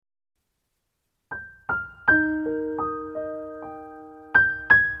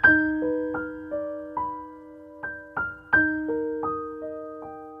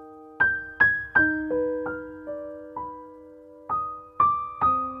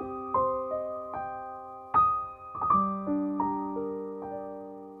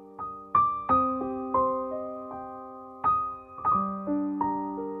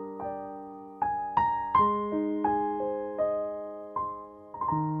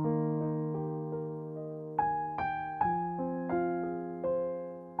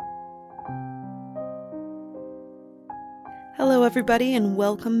Hello, everybody, and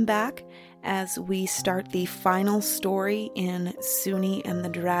welcome back as we start the final story in Suni and the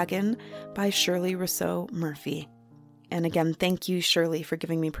Dragon by Shirley Rousseau Murphy. And again, thank you, Shirley, for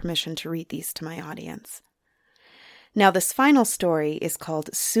giving me permission to read these to my audience. Now, this final story is called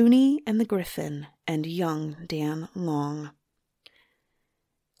Suni and the Griffin and Young Dan Long.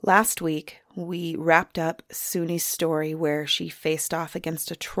 Last week, we wrapped up Suni's story where she faced off against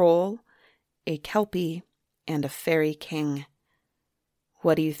a troll, a kelpie, and a fairy king.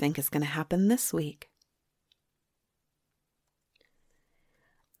 What do you think is going to happen this week?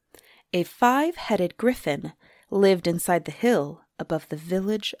 A 5-headed griffin lived inside the hill above the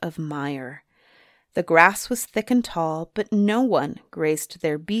village of Meyer. The grass was thick and tall, but no one grazed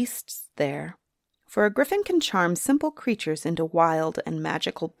their beasts there, for a griffin can charm simple creatures into wild and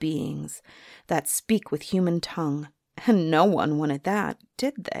magical beings that speak with human tongue, and no one wanted that,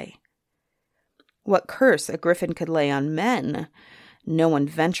 did they? What curse a griffin could lay on men, no one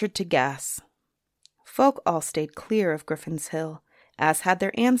ventured to guess. Folk all stayed clear of Griffin's Hill, as had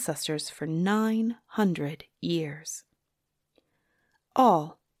their ancestors for 900 years.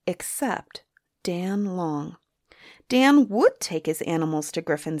 All except Dan Long. Dan would take his animals to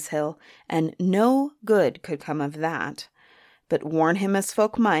Griffin's Hill, and no good could come of that. But warn him as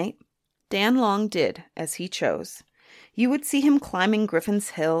folk might, Dan Long did as he chose. You would see him climbing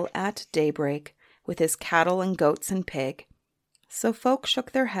Griffin's Hill at daybreak, with his cattle and goats and pig. So folk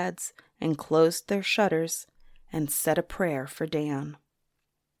shook their heads and closed their shutters and said a prayer for Dan.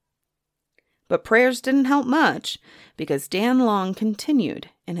 But prayers didn't help much, because Dan Long continued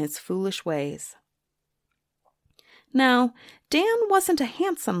in his foolish ways. Now, Dan wasn't a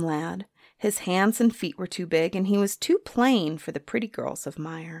handsome lad. His hands and feet were too big, and he was too plain for the pretty girls of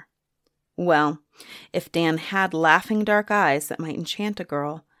Meyer. Well, if Dan had laughing dark eyes that might enchant a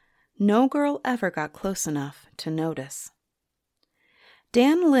girl, no girl ever got close enough to notice.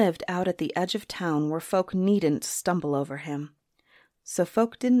 Dan lived out at the edge of town where folk needn't stumble over him, so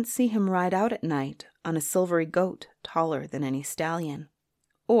folk didn't see him ride out at night on a silvery goat taller than any stallion,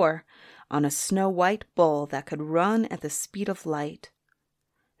 or on a snow-white bull that could run at the speed of light.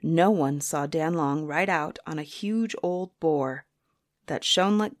 No one saw Dan Long ride out on a huge old boar that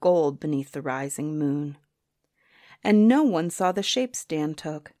shone like gold beneath the rising moon. And no one saw the shapes Dan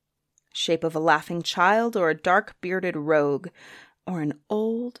took, shape of a laughing child or a dark-bearded rogue, or an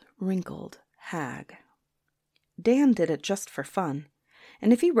old, wrinkled hag. Dan did it just for fun,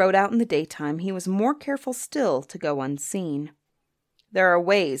 and if he rode out in the daytime, he was more careful still to go unseen. There are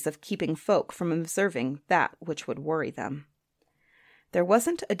ways of keeping folk from observing that which would worry them. There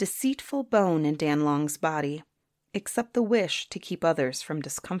wasn't a deceitful bone in Dan Long's body, except the wish to keep others from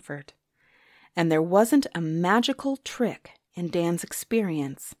discomfort. And there wasn't a magical trick in Dan's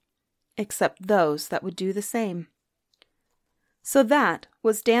experience, except those that would do the same. So that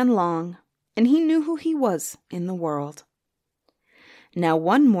was Dan Long, and he knew who he was in the world. Now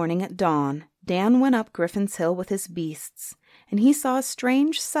one morning at dawn, Dan went up Griffin's Hill with his beasts, and he saw a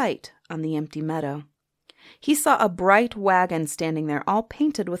strange sight on the empty meadow. He saw a bright wagon standing there, all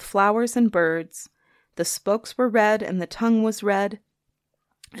painted with flowers and birds. The spokes were red, and the tongue was red,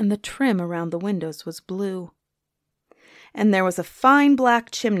 and the trim around the windows was blue. And there was a fine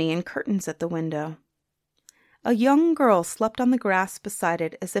black chimney and curtains at the window. A young girl slept on the grass beside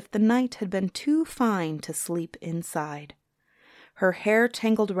it as if the night had been too fine to sleep inside. Her hair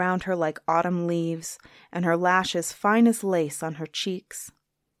tangled round her like autumn leaves, and her lashes fine as lace on her cheeks.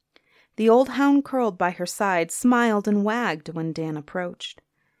 The old hound curled by her side smiled and wagged when Dan approached.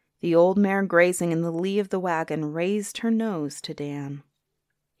 The old mare grazing in the lee of the wagon raised her nose to Dan.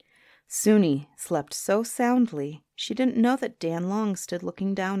 Suni slept so soundly she didn't know that Dan Long stood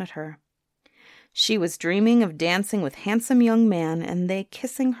looking down at her. She was dreaming of dancing with handsome young man, and they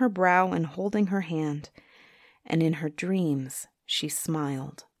kissing her brow and holding her hand, and in her dreams she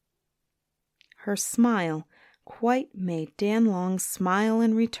smiled. Her smile quite made Dan Long smile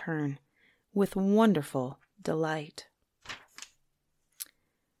in return with wonderful delight.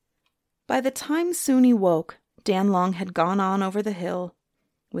 By the time Suni woke, Dan Long had gone on over the hill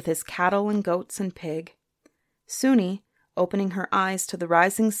with his cattle and goats and pig. Suni, opening her eyes to the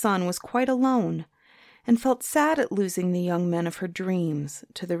rising sun, was quite alone, and felt sad at losing the young men of her dreams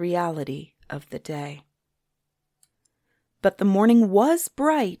to the reality of the day. But the morning was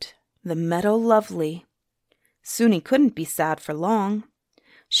bright, the meadow lovely. Suni couldn't be sad for long.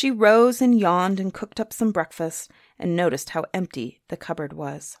 She rose and yawned and cooked up some breakfast and noticed how empty the cupboard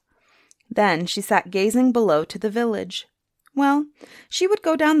was. Then she sat gazing below to the village. Well, she would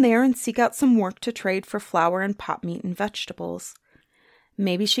go down there and seek out some work to trade for flour and pot meat and vegetables.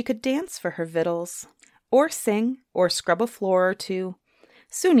 Maybe she could dance for her victuals, or sing, or scrub a floor or two.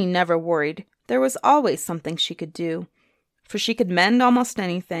 Suni never worried. There was always something she could do, for she could mend almost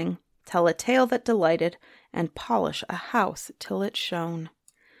anything, tell a tale that delighted, and polish a house till it shone.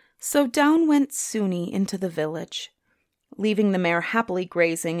 So down went Suni into the village, leaving the mare happily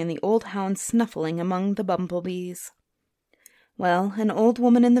grazing and the old hound snuffling among the bumblebees. Well, an old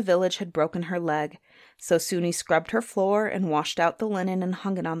woman in the village had broken her leg, so Suni scrubbed her floor and washed out the linen and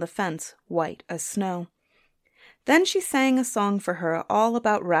hung it on the fence, white as snow. Then she sang a song for her all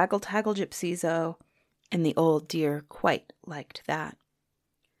about raggle-taggle gypsies, oh, and the old dear quite liked that.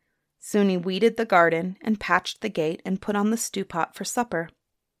 Suni weeded the garden and patched the gate and put on the stew-pot for supper.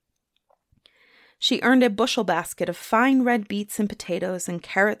 She earned a bushel basket of fine red beets and potatoes and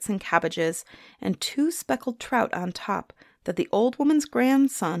carrots and cabbages and 2 speckled trout on top that the old woman's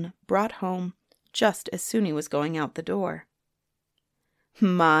grandson brought home just as Suni was going out the door.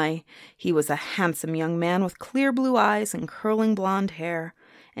 My, he was a handsome young man with clear blue eyes and curling blonde hair,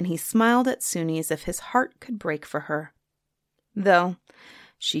 and he smiled at Suni as if his heart could break for her. Though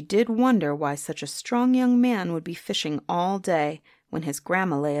she did wonder why such a strong young man would be fishing all day when his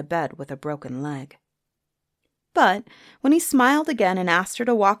grandma lay abed with a broken leg. But when he smiled again and asked her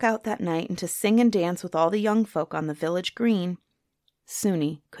to walk out that night and to sing and dance with all the young folk on the village green,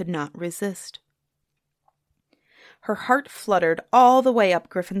 Suni could not resist. Her heart fluttered all the way up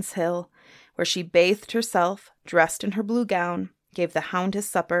Griffin's Hill, where she bathed herself, dressed in her blue gown, gave the hound his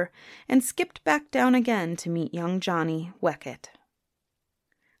supper, and skipped back down again to meet young Johnny Weckett.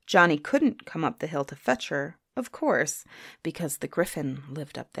 Johnny couldn't come up the hill to fetch her, of course, because the Griffin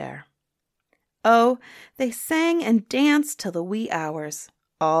lived up there. Oh, they sang and danced till the wee hours,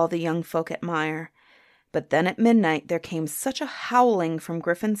 all the young folk at Mire. But then at midnight there came such a howling from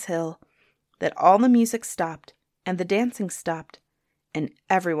Griffin's Hill that all the music stopped and the dancing stopped, and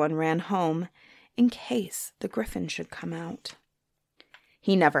everyone ran home in case the Griffin should come out.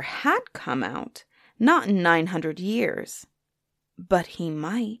 He never had come out, not in 900 years, but he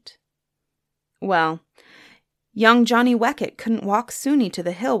might. Well, young Johnny Weckett couldn't walk Suni to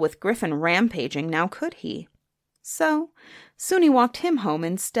the hill with Griffin rampaging, now could he? So Suni walked him home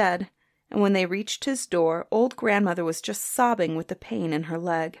instead, and when they reached his door, old grandmother was just sobbing with the pain in her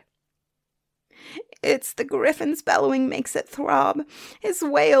leg. "It's the Griffin's bellowing makes it throb. His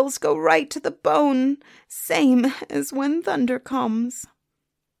wails go right to the bone, same as when thunder comes."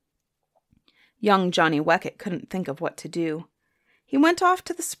 Young Johnny Weckett couldn't think of what to do. He went off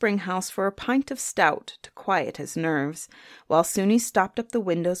to the spring house for a pint of stout to quiet his nerves, while Suni stopped up the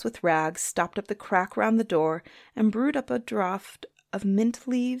windows with rags, stopped up the crack round the door, and brewed up a draught of mint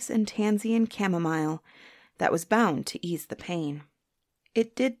leaves and tansy and chamomile that was bound to ease the pain.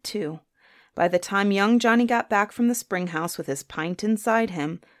 It did, too. By the time young Johnny got back from the spring house with his pint inside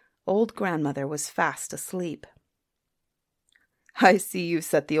him, old grandmother was fast asleep. "I see you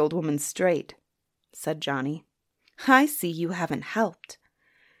set the old woman straight," said Johnny. "I see you haven't helped,"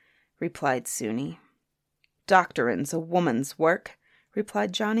 replied Suni. "Doctorin's a woman's work,"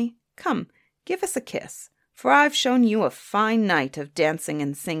 replied Johnny. "Come, give us a kiss, for I've shown you a fine night of dancing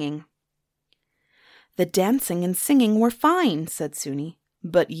and singing." "The dancing and singing were fine," said Suni,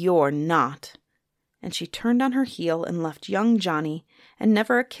 "but you're not." And she turned on her heel and left young Johnny, and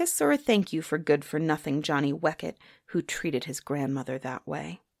never a kiss or a thank you for good-for-nothing Johnny Weckett, who treated his grandmother that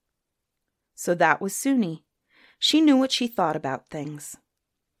way. So that was Suni. She knew what she thought about things.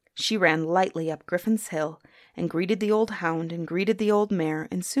 She ran lightly up Griffin's Hill, and greeted the old hound, and greeted the old mare,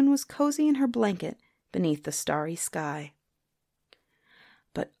 and soon was cozy in her blanket beneath the starry sky.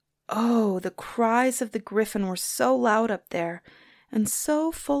 But oh, the cries of the Griffin were so loud up there, and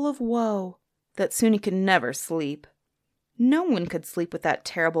so full of woe, that Suni could never sleep. No one could sleep with that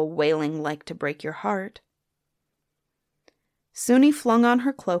terrible wailing like to break your heart. Suni flung on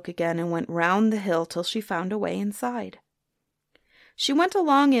her cloak again and went round the hill till she found a way inside. She went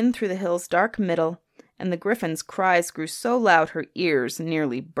along in through the hill's dark middle, and the Griffin's cries grew so loud her ears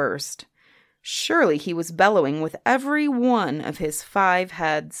nearly burst. Surely he was bellowing with every one of his 5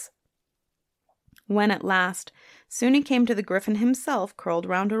 heads. When at last Suni came to the Griffin himself curled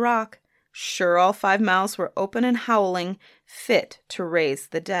round a rock, sure all 5 mouths were open and howling, fit to raise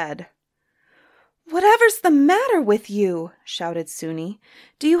the dead. "Whatever's the matter with you?" shouted Suni.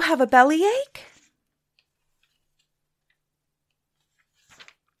 "Do you have a bellyache?"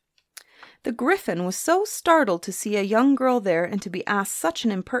 The Griffin was so startled to see a young girl there and to be asked such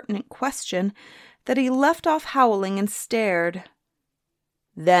an impertinent question that he left off howling and stared.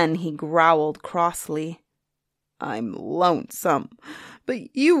 Then he growled crossly, "I'm lonesome,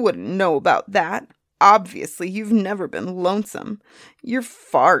 but you wouldn't know about that. Obviously, you've never been lonesome. You're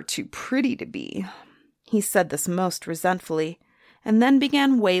far too pretty to be." He said this most resentfully, and then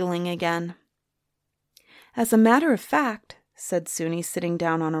began wailing again. "As a matter of fact," said Suni, sitting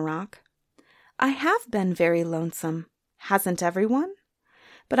down on a rock, "I have been very lonesome. Hasn't everyone?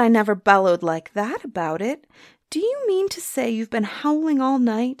 But I never bellowed like that about it. Do you mean to say you've been howling all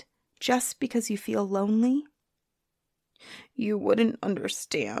night just because you feel lonely?" "You wouldn't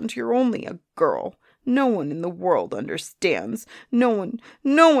understand. You're only a girl. No one in the world understands. No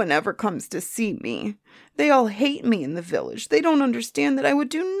one ever comes to see me. They all hate me in the village. They don't understand that I would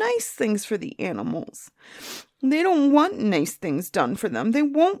do nice things for the animals. They don't want nice things done for them. They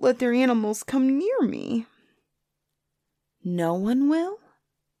won't let their animals come near me." "No one will?"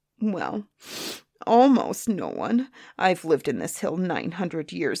 "Well, almost no one. I've lived in this hill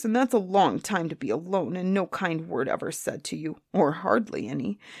 900 years, and that's a long time to be alone and no kind word ever said to you, or hardly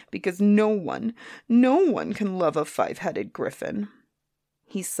any, because no one can love a 5-headed griffin."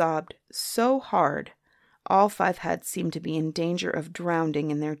 He sobbed so hard, all 5 heads seemed to be in danger of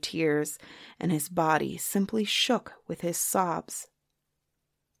drowning in their tears, and his body simply shook with his sobs.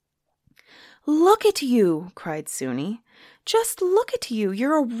 "Look at you!" cried Suni. "Just look at you!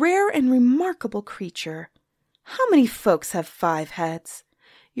 You're a rare and remarkable creature. How many folks have 5 heads?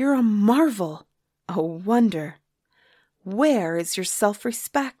 You're a marvel, a wonder. Where is your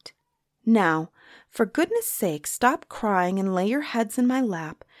self-respect? Now, for goodness sake, stop crying and lay your heads in my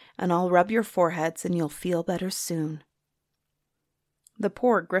lap, and I'll rub your foreheads and you'll feel better soon." The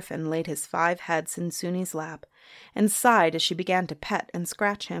poor griffin laid his 5 heads in Suni's lap and sighed as she began to pet and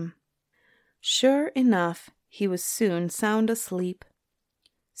scratch him. Sure enough, he was soon sound asleep.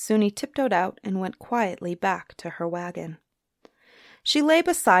 Suni tiptoed out and went quietly back to her wagon. She lay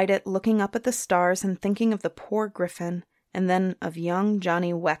beside it, looking up at the stars and thinking of the poor griffin, and then of young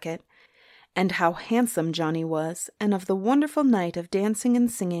Johnny Weckett, and how handsome Johnny was, and of the wonderful night of dancing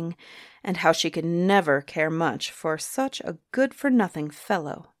and singing, and how she could never care much for such a good-for-nothing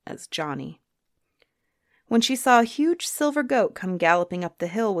fellow as Johnny. When she saw a huge silver goat come galloping up the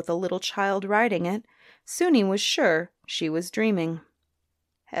hill with a little child riding it, Suni was sure she was dreaming.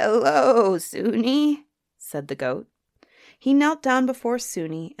 "Hello, Suni," said the goat. He knelt down before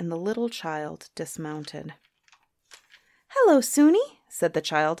Suni, and the little child dismounted. "Hello, Suni," said the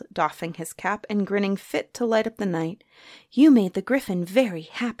child, doffing his cap and grinning fit to light up the night. "You made the griffin very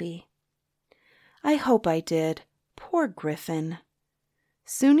happy." "I hope I did. Poor griffin."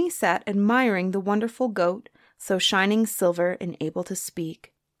 Suni sat admiring the wonderful goat, so shining silver and able to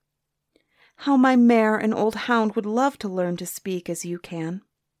speak. "How my mare and old hound would love to learn to speak as you can."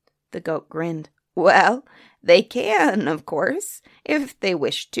 The goat grinned. "Well, they can, of course, if they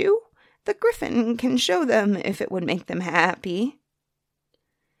wish to. The griffin can show them if it would make them happy."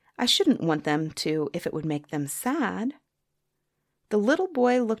 "I shouldn't want them to if it would make them sad." The little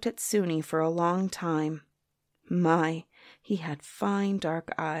boy looked at Suni for a long time. My, he had fine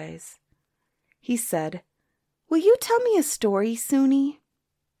dark eyes. He said, "Will you tell me a story, Suni?"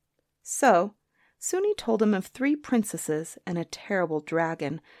 So Suni told him of 3 princesses and a terrible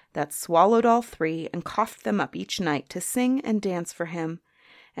dragon that swallowed all 3 and coughed them up each night to sing and dance for him,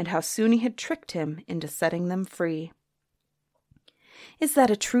 and how Suni had tricked him into setting them free. "Is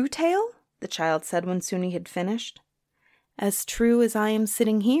that a true tale?" the child said when Suni had finished. "As true as I am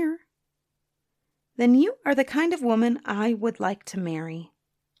sitting here." "Then you are the kind of woman I would like to marry."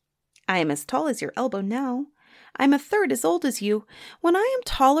 "I am as tall as your elbow now. I am a third as old as you. When I am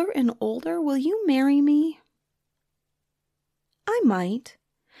taller and older, will you marry me?" "I might.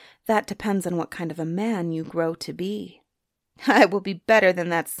 That depends on what kind of a man you grow to be." "I will be better than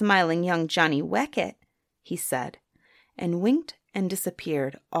that smiling young Johnny Weckett," he said, and winked and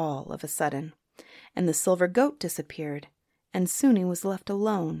disappeared all of a sudden, and the silver goat disappeared, and Suni was left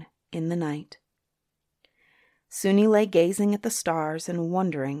alone in the night. Suni lay gazing at the stars and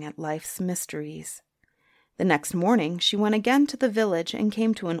wondering at life's mysteries. The next morning she went again to the village and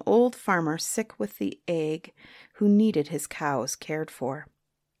came to an old farmer sick with the ague, who needed his cows cared for.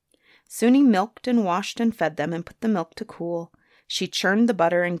 Suni milked and washed and fed them and put the milk to cool. She churned the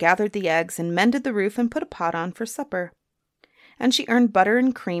butter and gathered the eggs and mended the roof and put a pot on for supper. And she earned butter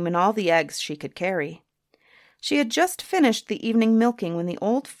and cream and all the eggs she could carry. She had just finished the evening milking when the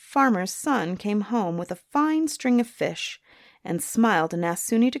old farmer's son came home with a fine string of fish, and smiled and asked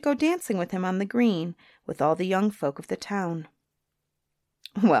Suni to go dancing with him on the green with all the young folk of the town.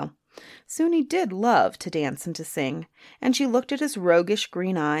 Well, Suni did love to dance and to sing, and she looked at his roguish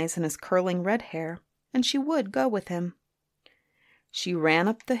green eyes and his curling red hair, and she would go with him. She ran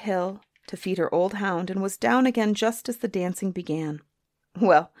up the hill to feed her old hound and was down again just as the dancing began.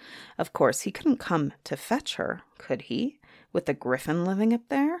 Well, of course, he couldn't come to fetch her, could he, with the griffin living up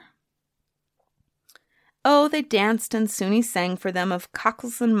there? Oh, they danced, and Soonie sang for them of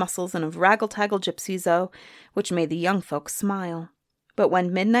cockles and mussels and of raggle-taggle gypsies, oh, which made the young folks smile. But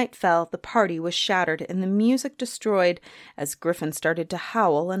when midnight fell, the party was shattered and the music destroyed as Griffin started to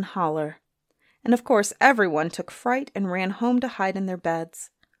howl and holler. And of course everyone took fright and ran home to hide in their beds.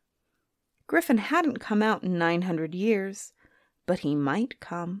 Griffin hadn't come out in 900 years, but he might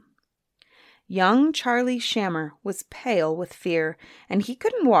come. Young Charlie Shammer was pale with fear, and he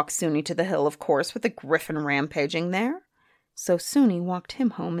couldn't walk Soonie to the hill, of course, with the Griffin rampaging there. So Soonie walked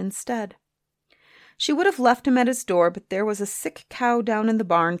him home instead. She would have left him at his door, but there was a sick cow down in the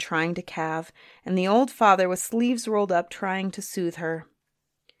barn trying to calve, and the old father with sleeves rolled up trying to soothe her.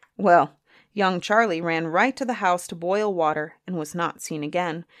 Well, young Charlie ran right to the house to boil water and was not seen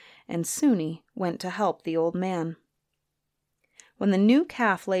again, and Soonie went to help the old man. When the new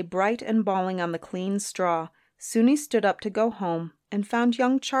calf lay bright and bawling on the clean straw, Soonie stood up to go home and found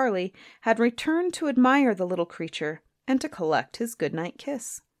young Charlie had returned to admire the little creature and to collect his good-night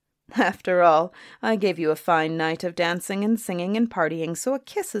kiss. After all, I gave you a fine night of dancing and singing and partying, so a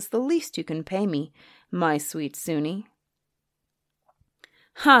kiss is the least you can pay me, my sweet Soonie.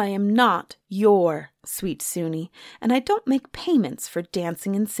 I am not your sweet Soonie, and I don't make payments for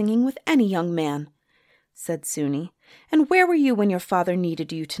dancing and singing with any young man, said Soonie. And where were you when your father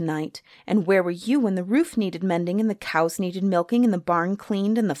needed you tonight? And where were you when the roof needed mending and the cows needed milking and the barn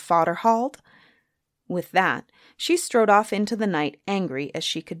cleaned and the fodder hauled? With that, she strode off into the night, angry as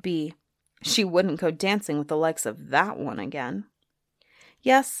she could be. She wouldn't go dancing with the likes of that one again.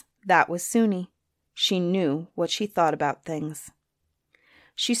 Yes, that was Soonie. She knew what she thought about things.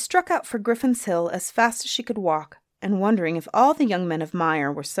 She struck out for Griffin's Hill as fast as she could walk, and wondering if all the young men of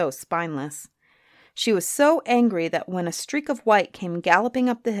Meyer were so spineless. She was so angry that when a streak of white came galloping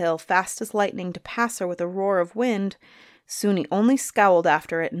up the hill fast as lightning to pass her with a roar of wind, Soonie only scowled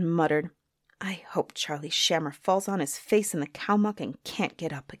after it and muttered, I hope Charlie Shammer falls on his face in the cow muck and can't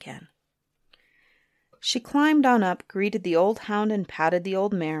get up again. She climbed on up, greeted the old hound and patted the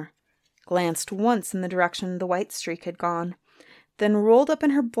old mare, glanced once in the direction the white streak had gone, then rolled up in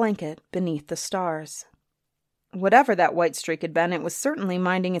her blanket beneath the stars. Whatever that white streak had been, it was certainly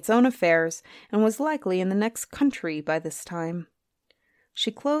minding its own affairs and was likely in the next country by this time.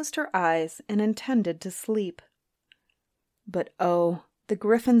 She closed her eyes and intended to sleep. But oh, the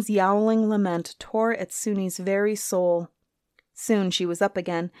griffin's yowling lament tore at Soonie's very soul. Soon she was up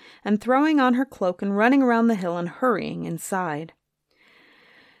again, and throwing on her cloak and running around the hill and hurrying inside.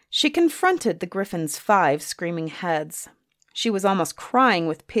 She confronted the griffin's 5 screaming heads. She was almost crying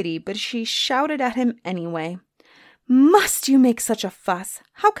with pity, but she shouted at him anyway. Must you make such a fuss?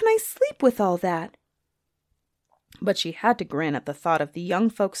 How can I sleep with all that? But she had to grin at the thought of the young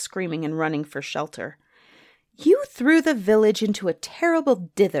folks screaming and running for shelter. You threw the village into a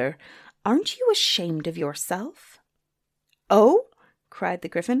terrible dither. Aren't you ashamed of yourself? Oh, cried the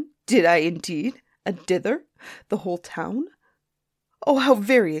griffin, did I indeed? A dither? The whole town? Oh, how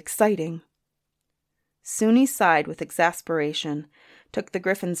very exciting. Soonie sighed with exasperation, took the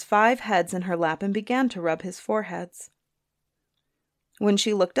griffin's 5 heads in her lap and began to rub his foreheads. When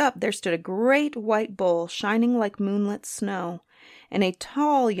she looked up, there stood a great white bull shining like moonlit snow, and a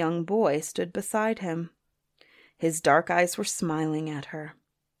tall young boy stood beside him. His dark eyes were smiling at her.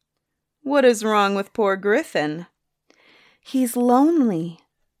 What is wrong with poor Griffin? He's lonely.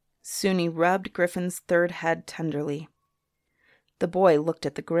 Soonie rubbed Griffin's 3rd head tenderly. The boy looked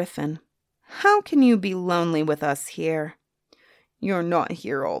at the griffin. How can you be lonely with us here? You're not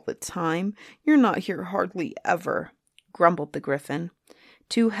here all the time. You're not here hardly ever, grumbled the griffin,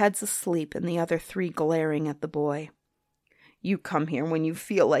 2 heads asleep and the other 3 glaring at the boy. You come here when you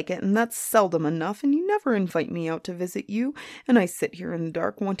feel like it, and that's seldom enough, and you never invite me out to visit you, and I sit here in the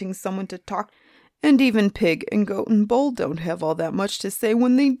dark wanting someone to talk, and even Pig and Goat and Bull don't have all that much to say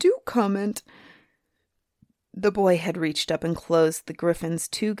when they do come, and... The boy had reached up and closed the griffin's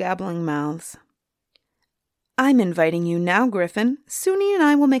 2 gabbling mouths. I'm inviting you now, Griffin. Soonie and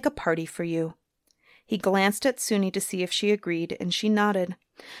I will make a party for you. He glanced at Soonie to see if she agreed, and she nodded.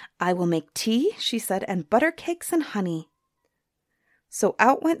 I will make tea, she said, and butter cakes and honey. So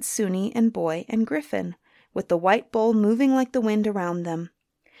out went Soonie and boy and Griffin, with the white bull moving like the wind around them.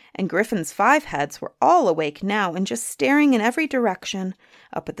 And Griffin's 5 heads were all awake now and just staring in every direction,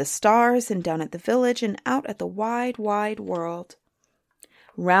 up at the stars and down at the village and out at the wide, wide world.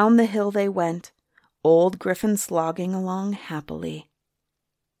 Round the hill they went, old Griffin slogging along happily.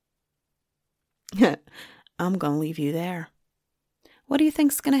 I'm going to leave you there. What do you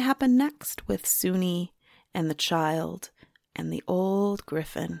think's going to happen next with Soonie and the child and the old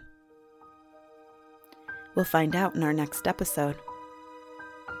Griffin? We'll find out in our next episode.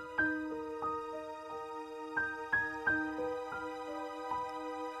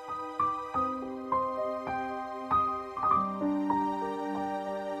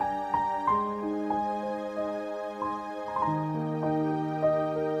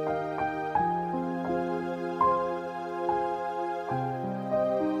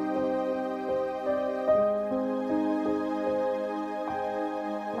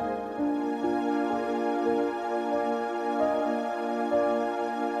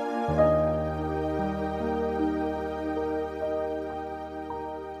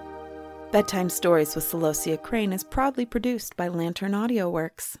 Bedtime Stories with Celosia Crane is proudly produced by Lantern Audio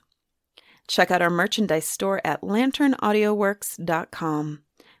Works. Check out our merchandise store at lanternaudioworks.com,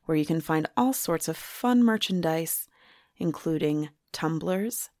 where you can find all sorts of fun merchandise, including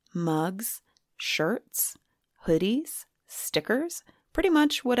tumblers, mugs, shirts, hoodies, stickers, pretty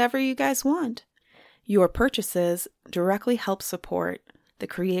much whatever you guys want. Your purchases directly help support the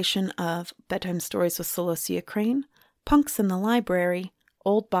creation of Bedtime Stories with Celosia Crane, Punks in the Library,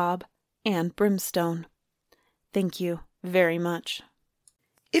 Old Bob, and Brimstone. Thank you very much.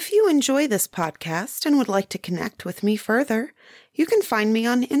 If you enjoy this podcast and would like to connect with me further, you can find me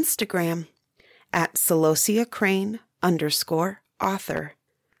on Instagram at CelosiaCrane_author.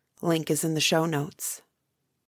 Link is in the show notes.